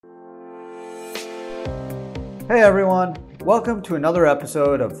Hey everyone, welcome to another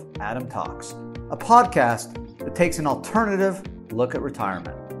episode of Adam Talks, a podcast that takes an alternative look at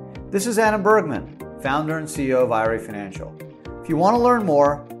retirement. This is Adam Bergman, founder and CEO of IRA Financial. If you want to learn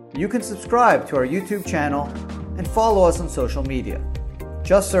more, you can subscribe to our YouTube channel and follow us on social media.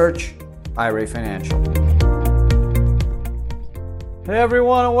 Just search IRA Financial. Hey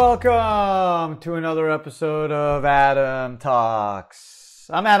everyone, and welcome to another episode of Adam Talks.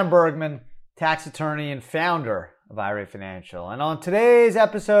 I'm Adam Bergman, tax attorney and founder of IRA Financial. And on today's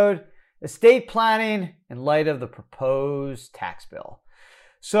episode, estate planning in light of the proposed tax bill.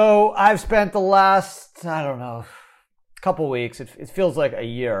 So I've spent the last, couple weeks, it feels like a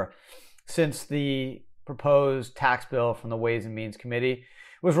year, since the proposed tax bill from the Ways and Means Committee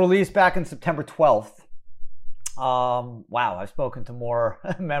was released back on September 12th. Wow, I've spoken to more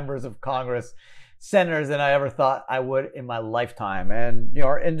members of Congress, senators than I ever thought I would in my lifetime. And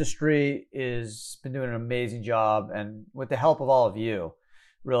our industry has been doing an amazing job, and with the help of all of you,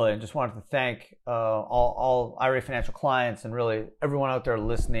 really, and just wanted to thank all IRA Financial clients and really everyone out there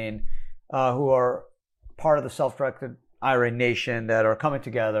listening who are part of the self-directed IRA nation that are coming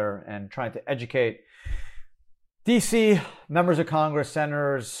together and trying to educate DC, members of Congress,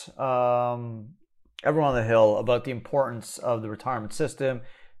 senators, everyone on the Hill about the importance of the retirement system,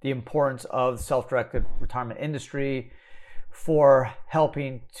 the importance of the self-directed retirement industry for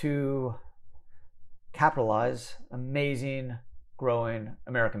helping to capitalize amazing, growing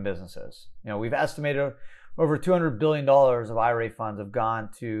American businesses. We've estimated over $200 billion of IRA funds have gone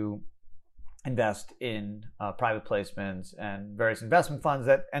to invest in private placements and various investment funds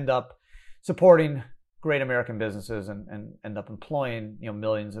that end up supporting great American businesses and end up employing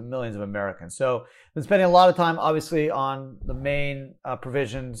millions and millions of Americans. So I've been spending a lot of time, obviously, on the main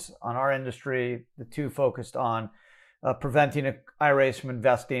provisions on our industry, the two focused on preventing IRAs from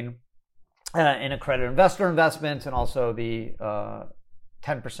investing in accredited investor investments, and also the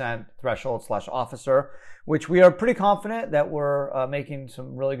 10% threshold / officer, which we are pretty confident that we're making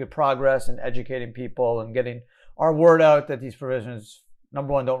some really good progress in educating people and getting our word out that these provisions,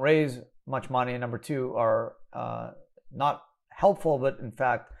 number one, don't raise much money, and number two, are not helpful, but in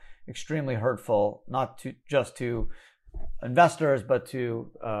fact extremely hurtful, not just to investors, but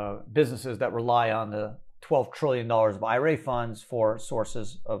to businesses that rely on the $12 trillion of IRA funds for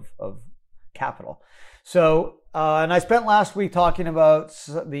sources of capital. So, and I spent last week talking about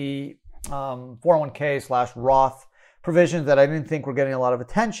the 401k / Roth provisions that I didn't think were getting a lot of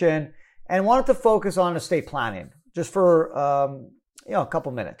attention, and wanted to focus on estate planning just for a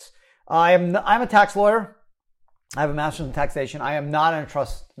couple minutes. I'm a tax lawyer. I have a master's in taxation. I am not a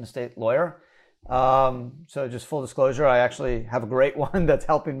trust and estate lawyer. So just full disclosure, I actually have a great one that's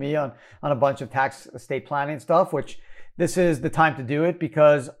helping me on a bunch of tax estate planning stuff, which this is the time to do it,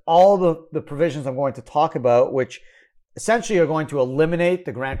 because all the provisions I'm going to talk about, which essentially are going to eliminate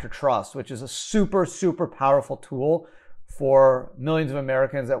the grantor trust, which is a super, super powerful tool for millions of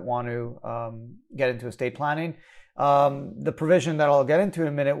Americans that want to get into estate planning. The provision that I'll get into in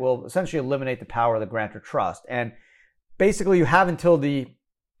a minute will essentially eliminate the power of the grantor trust. And basically you have until the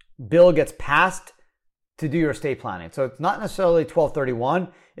bill gets passed to do your estate planning. So it's not necessarily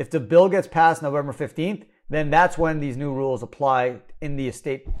 12/31. If the bill gets passed November 15th, then that's when these new rules apply in the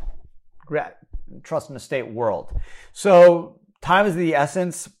estate trust and estate world. So time is the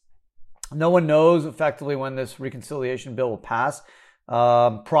essence. No one knows effectively when this reconciliation bill will pass.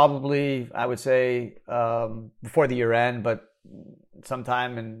 Probably, I would say, before the year end, but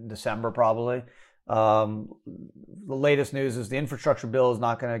sometime in December, probably. The latest news is the infrastructure bill is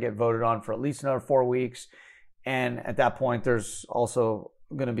not going to get voted on for at least another 4 weeks. And at that point, there's also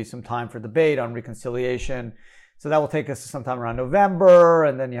going to be some time for debate on reconciliation. So that will take us to sometime around November,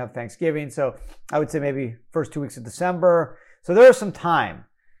 and then you have Thanksgiving. So I would say maybe first 2 weeks of December. So there is some time.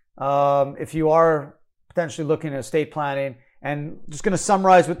 If you are potentially looking at estate planning, and just going to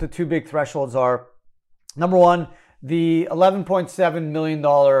summarize what the two big thresholds are. Number one, the $11.7 million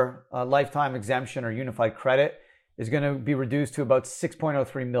lifetime exemption or unified credit is going to be reduced to about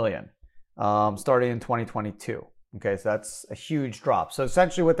 $6.03 million starting in 2022. Okay, so that's a huge drop. So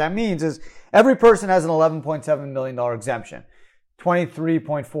essentially what that means is every person has an $11.7 million exemption,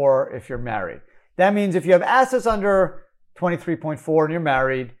 23.4 if you're married. That means if you have assets under 23.4 and you're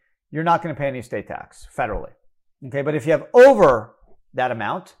married, you're not going to pay any estate tax federally. Okay, but if you have over that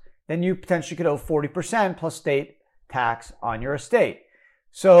amount, then you potentially could owe 40% plus state tax on your estate.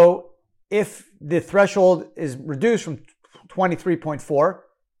 So if the threshold is reduced from 23.4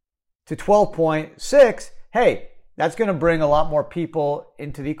 to 12.6, hey, that's going to bring a lot more people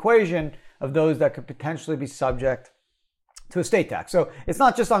into the equation of those that could potentially be subject to estate tax. So it's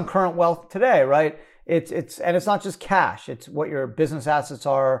not just on current wealth today, right? it's not just cash. It's what your business assets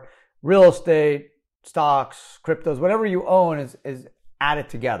are, real estate, stocks, cryptos, whatever you own is added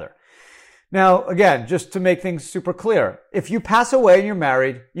together. Now, again, just to make things super clear, if you pass away and you're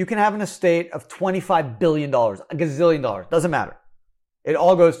married, you can have an estate of $25 billion, a gazillion dollars, doesn't matter. It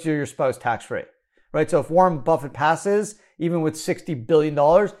all goes to your spouse tax-free, right? So if Warren Buffett passes, even with $60 billion,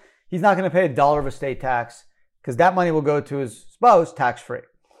 he's not going to pay $1 of estate tax because that money will go to his spouse tax-free.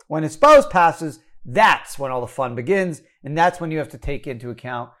 When his spouse passes, that's when all the fun begins, and that's when you have to take into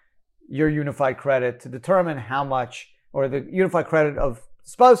account your unified credit to determine how much, or the unified credit of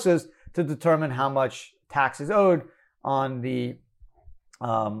spouses to determine how much tax is owed on the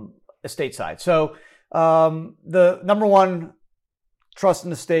estate side. So the number one trust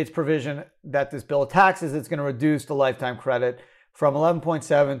in estates provision that this bill attacks is it's going to reduce the lifetime credit from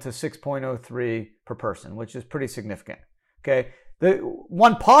 11.7 to 6.03 per person, which is pretty significant. Okay. The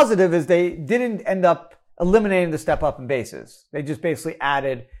one positive is they didn't end up eliminating the step up in basis. They just basically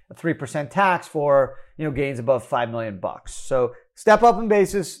added a 3% tax for, gains above $5 million. So step up in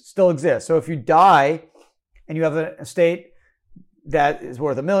basis still exists. So if you die and you have an estate that is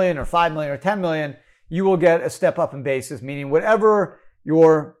worth $1 million or $5 million or $10 million, you will get a step up in basis, meaning whatever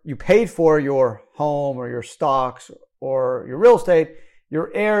you paid for your home or your stocks or your real estate,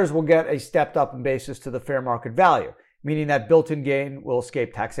 your heirs will get a stepped up in basis to the fair market value, meaning that built-in gain will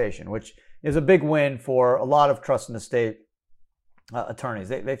escape taxation, which is a big win for a lot of trust and estate attorneys.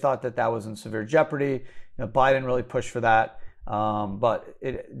 They thought that was in severe jeopardy. Biden really pushed for that, but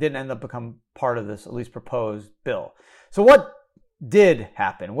it didn't end up become part of this, at least proposed bill. So what did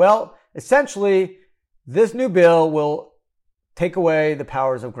happen? Well, essentially, this new bill will take away the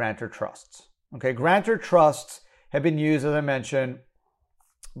powers of grantor trusts. Okay, grantor trusts have been used, as I mentioned,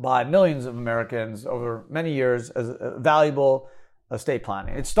 by millions of Americans over many years as a valuable estate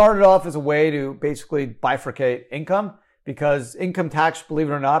planning. It started off as a way to basically bifurcate income, because income tax, believe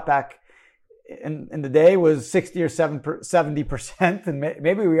it or not, back in the day was 60 or 70%, and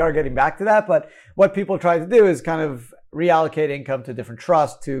maybe we are getting back to that, but what people try to do is kind of reallocate income to different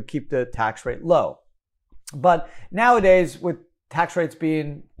trusts to keep the tax rate low. But nowadays, with tax rates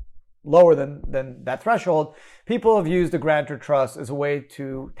being lower than that threshold, people have used the grantor trust as a way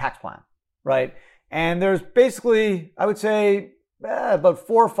to tax plan, right? And there's basically, I would say, about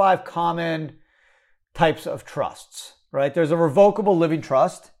 4 or 5 common types of trusts, right? There's a revocable living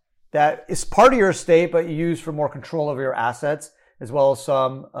trust that is part of your estate, but you use for more control over your assets, as well as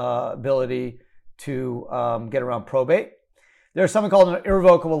some ability to get around probate. There's something called an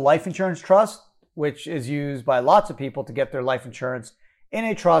irrevocable life insurance trust, which is used by lots of people to get their life insurance in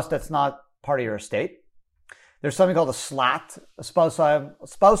a trust that's not part of your estate. There's something called a SLAT, a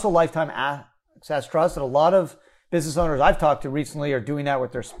spousal lifetime access trust, and a lot of business owners I've talked to recently are doing that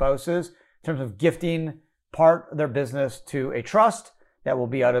with their spouses in terms of gifting part of their business to a trust that will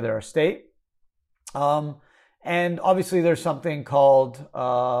be out of their estate. And obviously there's something called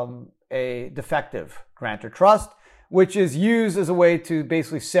a defective grantor trust, which is used as a way to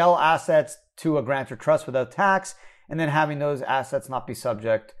basically sell assets to a grantor trust without tax, and then having those assets not be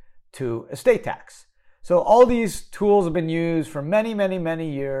subject to estate tax. So all these tools have been used for many, many,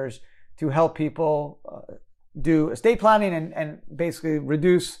 many years to help people do estate planning and basically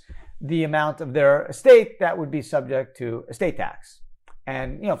reduce the amount of their estate that would be subject to estate tax.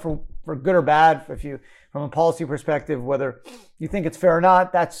 And, for good or bad, from a policy perspective, whether you think it's fair or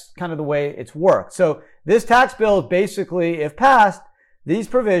not, that's kind of the way it's worked. So this tax bill basically, if passed, these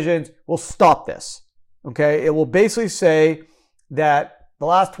provisions will stop this. Okay. It will basically say that the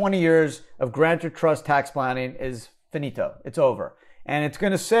last 20 years of grantor trust tax planning is finito. It's over. And it's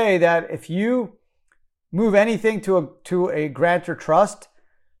going to say that if you move anything to a grantor trust,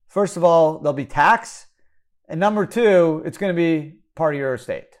 first of all, there'll be tax. And number two, it's going to be part of your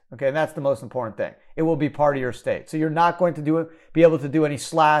estate. Okay. And that's the most important thing. It will be part of your estate. So you're not going to be able to do any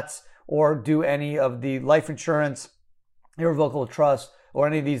slats or do any of the life insurance, irrevocable trust, or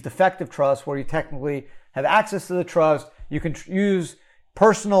any of these defective trusts where you technically have access to the trust. You can use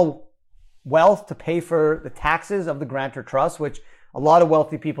personal wealth to pay for the taxes of the grantor trust, which a lot of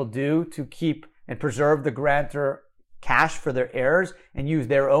wealthy people do to keep and preserve the grantor cash for their heirs and use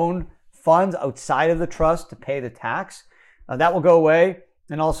their own funds outside of the trust to pay the tax. That will go away.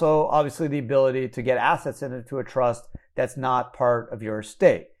 And also, obviously, the ability to get assets into a trust that's not part of your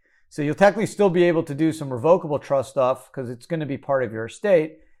estate. So you'll technically still be able to do some revocable trust stuff because it's going to be part of your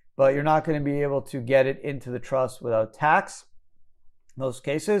estate, but you're not going to be able to get it into the trust without tax in those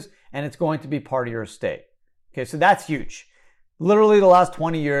cases, and it's going to be part of your estate. Okay, so that's huge. Literally the last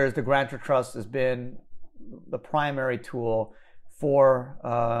 20 years, the grantor trust has been the primary tool for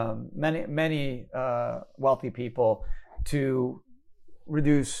many wealthy people to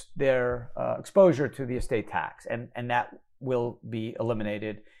reduce their exposure to the estate tax, and that will be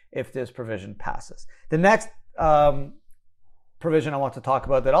eliminated if this provision passes. The next provision I want to talk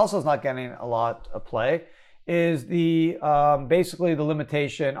about that also is not getting a lot of play is the basically the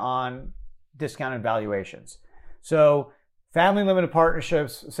limitation on discounted valuations. So family limited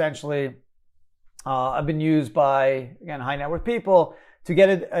partnerships essentially have been used by, again, high net worth people to get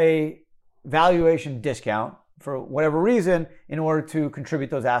a valuation discount for whatever reason in order to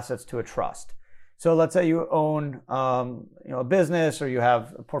contribute those assets to a trust. So let's say you own a business, or you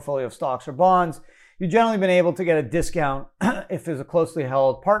have a portfolio of stocks or bonds. You've generally been able to get a discount if there's a closely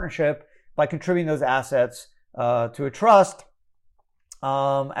held partnership by contributing those assets to a trust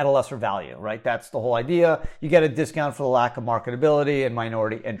at a lesser value, right? That's the whole idea. You get a discount for the lack of marketability and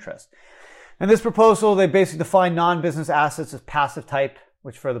minority interest. In this proposal, they basically define non-business assets as passive type,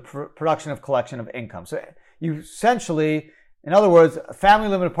 which for the production of collection of income. So you essentially, in other words, a family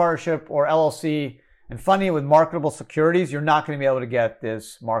limited partnership or LLC and funding it with marketable securities, you're not going to be able to get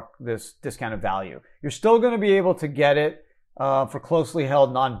this discounted value. You're still going to be able to get it for closely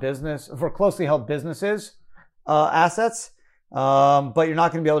held businesses assets, but you're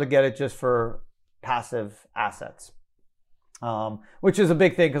not going to be able to get it just for passive assets, which is a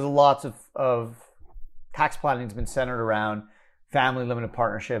big thing because lots of tax planning has been centered around family limited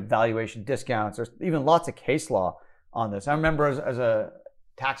partnership, valuation discounts. There's even lots of case law on this. I remember as a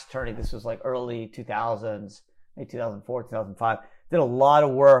tax attorney, this was like early 2000s, maybe 2004, 2005, did a lot of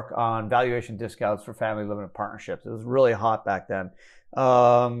work on valuation discounts for family limited partnerships. It was really hot back then.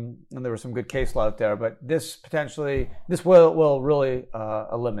 And there was some good case law out there, but this will really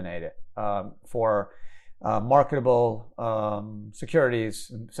eliminate it for marketable securities,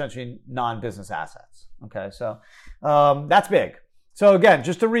 essentially non-business assets. Okay, so that's big. So again,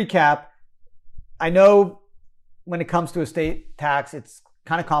 just to recap, I know when it comes to estate tax, it's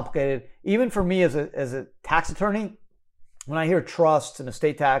kind of complicated. Even for me as a tax attorney, when I hear trusts and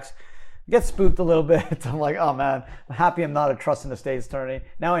estate tax, I get spooked a little bit. I'm like, oh man, I'm happy I'm not a trust and estate attorney.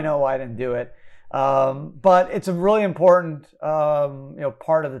 Now I know why I didn't do it. But it's a really important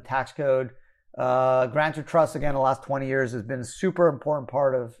part of the tax code. Grantor trust, again, the last 20 years has been a super important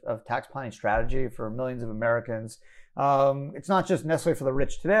part of tax planning strategy for millions of Americans. It's not just necessarily for the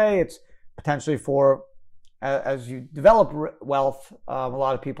rich today. It's potentially for, as you develop wealth, a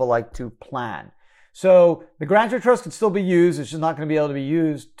lot of people like to plan. So the grantor trust can still be used. It's just not going to be able to be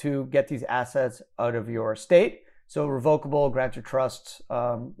used to get these assets out of your estate. So revocable grantor trusts,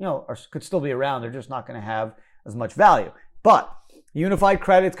 could still be around. They're just not going to have as much value. But unified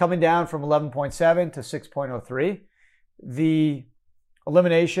credit's coming down from 11.7 to 6.03. The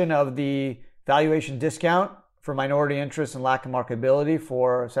elimination of the valuation discount for minority interest and lack of marketability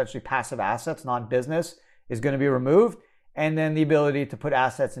for essentially passive assets, non-business, is going to be removed. And then the ability to put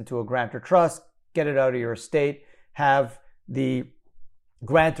assets into a grantor trust, get it out of your estate, have the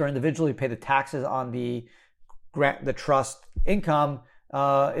grantor individually pay the taxes on the trust income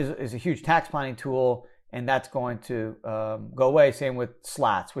is a huge tax planning tool, and that's going to go away. Same with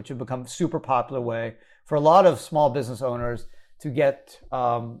slats, which have become a super popular way for a lot of small business owners to get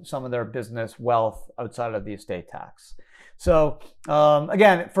some of their business wealth outside of the estate tax. So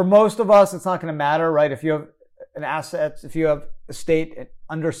again, for most of us, it's not going to matter, right? If you have an asset, if you have estate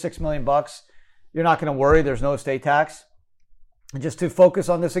under $6 million, you're not going to worry. There's no estate tax. And just to focus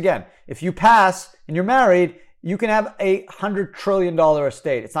on this again, if you pass and you're married, you can have a $100 trillion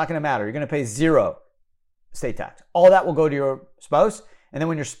estate. It's not going to matter. You're going to pay zero estate tax. All that will go to your spouse. And then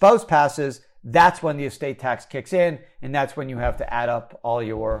when your spouse passes, that's when the estate tax kicks in. And that's when you have to add up all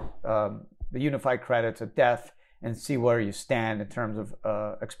your the unified credits at death and see where you stand in terms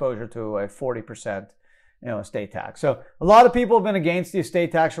of exposure to a 40% estate tax. So a lot of people have been against the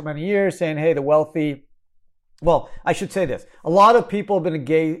estate tax for many years, saying, hey, the wealthy, well, I should say this. A lot of people have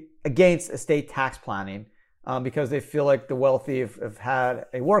been against estate tax planning because they feel like the wealthy have had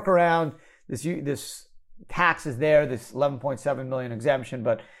a workaround. This tax is there, this 11.7 million exemption,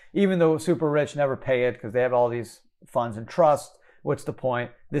 but even though super rich never pay it because they have all these funds and trusts, what's the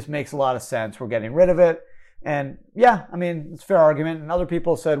point? This makes a lot of sense. We're getting rid of it. And yeah, I mean, it's a fair argument. And other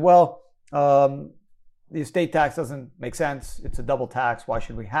people said, well, the estate tax doesn't make sense. It's a double tax. Why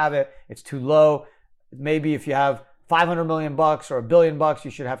should we have it? It's too low. Maybe if you have $500 million or $1 billion,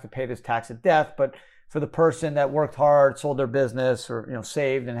 you should have to pay this tax at death. But for the person that worked hard, sold their business, or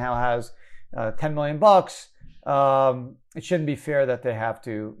saved and now has $10 million, it shouldn't be fair that they have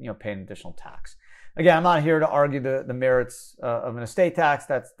to pay an additional tax. Again, I'm not here to argue the merits of an estate tax.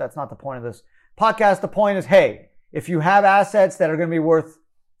 That's not the point of this podcast. The point is, hey, If you have assets that are going to be worth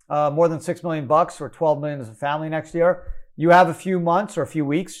more than $6 million or 12 million as a family next year, you have a few months or a few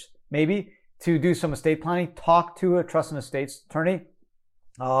weeks maybe to do some estate planning. Talk to a trust and estates attorney.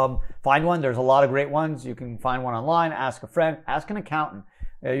 Find one. There's a lot of great ones. You can find one online. Ask a friend. Ask an accountant.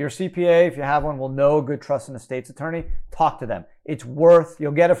 Your CPA, if you have one, will know a good trust and estates attorney. Talk to them. It's worth,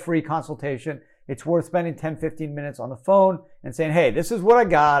 you'll get a free consultation. It's worth spending 10, 15 minutes on the phone and saying, hey, this is what I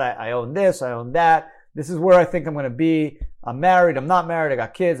got. I own this. I own that. This is where I think I'm going to be. I'm married. I'm not married. I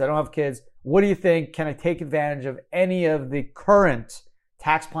got kids. I don't have kids. What do you think? Can I take advantage of any of the current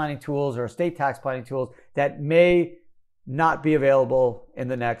tax planning tools or estate tax planning tools that may not be available in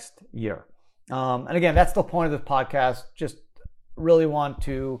the next year? And again, that's the point of this podcast. Just really want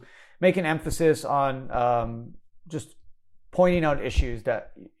to make an emphasis on just pointing out issues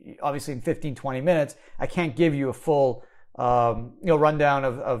that obviously in 15, 20 minutes, I can't give you a full rundown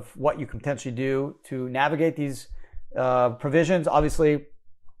of what you can potentially do to navigate these provisions. Obviously,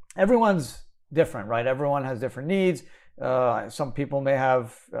 everyone's different, right? Everyone has different needs. Some people may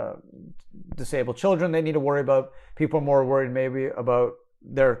have disabled children they need to worry about. People are more worried maybe about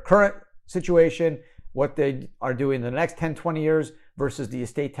their current situation, what they are doing in the next 10, 20 years versus the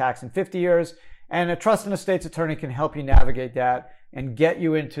estate tax in 50 years. And a trust and estates attorney can help you navigate that and get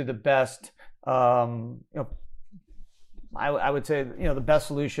you into the best, I would say, the best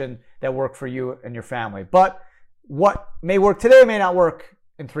solution that work for you and your family. But what may work today may not work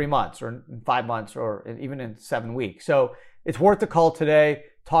in 3 months or in 5 months or even in 7 weeks. So it's worth the call today.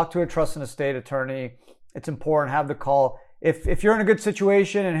 Talk to a trust and estate attorney. It's important. Have the call. If you're in a good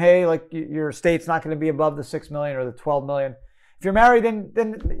situation and hey, like your estate's not going to be above the 6 million or the 12 million. If you're married,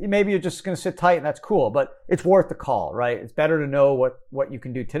 then maybe you're just going to sit tight and that's cool, but it's worth the call, right? It's better to know what you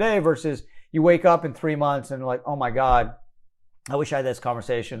can do today versus you wake up in 3 months and like, oh my God, I wish I had this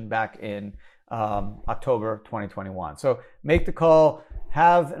conversation back in October 2021. So make the call,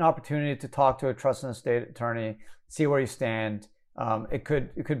 have an opportunity to talk to a trust and estate attorney, see where you stand. It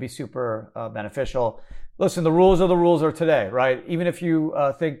could be super beneficial. Listen, the rules are today, right? Even if you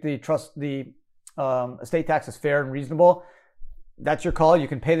think the estate tax is fair and reasonable, that's your call. You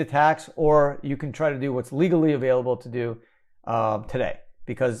can pay the tax or you can try to do what's legally available to do today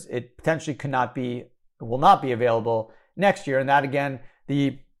because it potentially will not be available next year. And that again,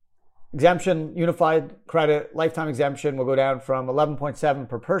 the exemption, unified credit, lifetime exemption will go down from 11.7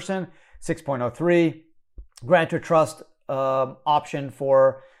 per person, 6.03. Grantor trust option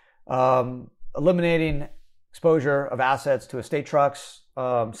for eliminating exposure of assets to estate trusts,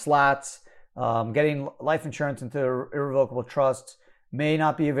 slats, getting life insurance into irrevocable trusts may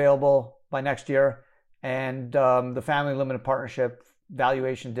not be available by next year. And the family limited partnership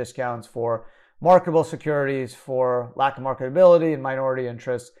valuation discounts for marketable securities for lack of marketability and minority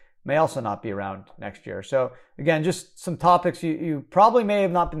interests may also not be around next year. So again, just some topics you probably may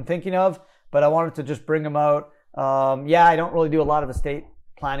have not been thinking of, but I wanted to just bring them out. I don't really do a lot of estate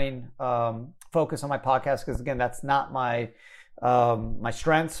planning focus on my podcast because again, that's not my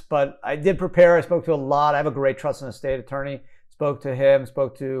strengths, but I did prepare. I spoke to a lot. I have a great trust and estate attorney. Spoke to him,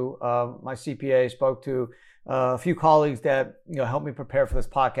 spoke to my CPA, spoke to a few colleagues that helped me prepare for this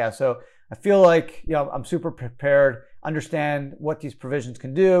podcast. So I feel like I'm super prepared, understand what these provisions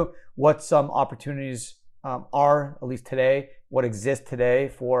can do, what some opportunities are, at least today, what exists today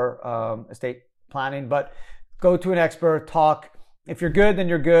for estate planning. But go to an expert, talk. If you're good, then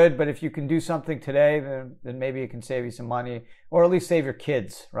you're good. But if you can do something today, then maybe it can save you some money or at least save your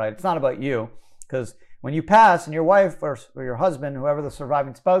kids, right? It's not about you because when you pass and your wife or your husband, whoever the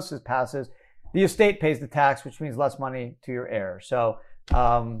surviving spouse passes, the estate pays the tax, which means less money to your heirs. So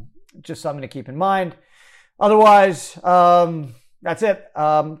just something to keep in mind. Otherwise, that's it.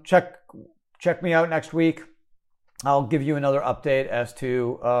 Check me out next week. I'll give you another update as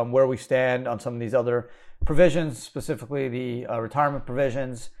to where we stand on some of these other provisions, specifically the retirement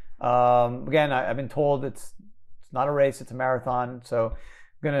provisions. Again, I've been told it's not a race; it's a marathon. So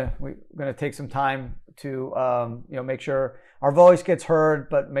we're gonna take some time to make sure our voice gets heard,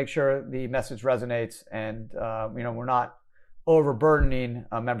 but make sure the message resonates, and we're not overburdening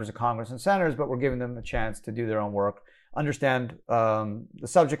members of Congress and senators, but we're giving them a chance to do their own work, understand the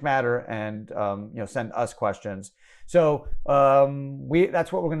subject matter, and send us questions. So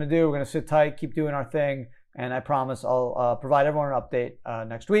that's what we're going to do. We're going to sit tight, keep doing our thing, and I promise I'll provide everyone an update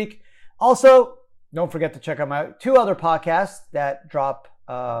next week. Also, don't forget to check out my 2 other podcasts that drop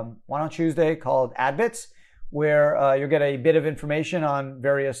one on Tuesday called Adbits, where you'll get a bit of information on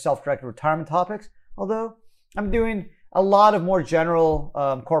various self-directed retirement topics, although I'm doing a lot of more general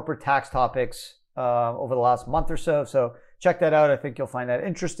corporate tax topics over the last month or so. So check that out. I think you'll find that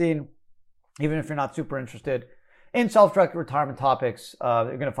interesting, even if you're not super interested in self-directed retirement topics.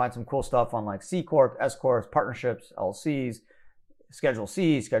 You're going to find some cool stuff on like C Corp, S Corps, partnerships, LCs, Schedule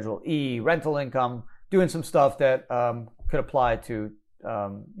C, Schedule E, rental income, doing some stuff that could apply to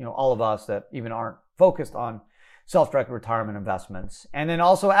all of us that even aren't focused on self-directed retirement investments. And then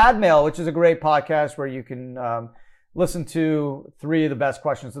also AdMail, which is a great podcast where you can listen to 3 of the best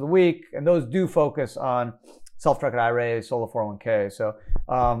questions of the week. And those do focus on self-directed IRA, solo 401k. So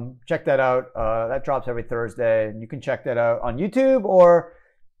check that out. That drops every Thursday. And you can check that out on YouTube or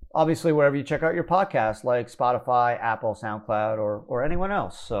obviously wherever you check out your podcasts like Spotify, Apple, SoundCloud, or anyone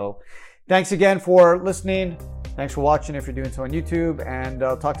else. So thanks again for listening. Thanks for watching if you're doing so on YouTube. And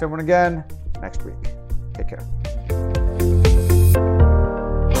I'll talk to everyone again next week. Take care.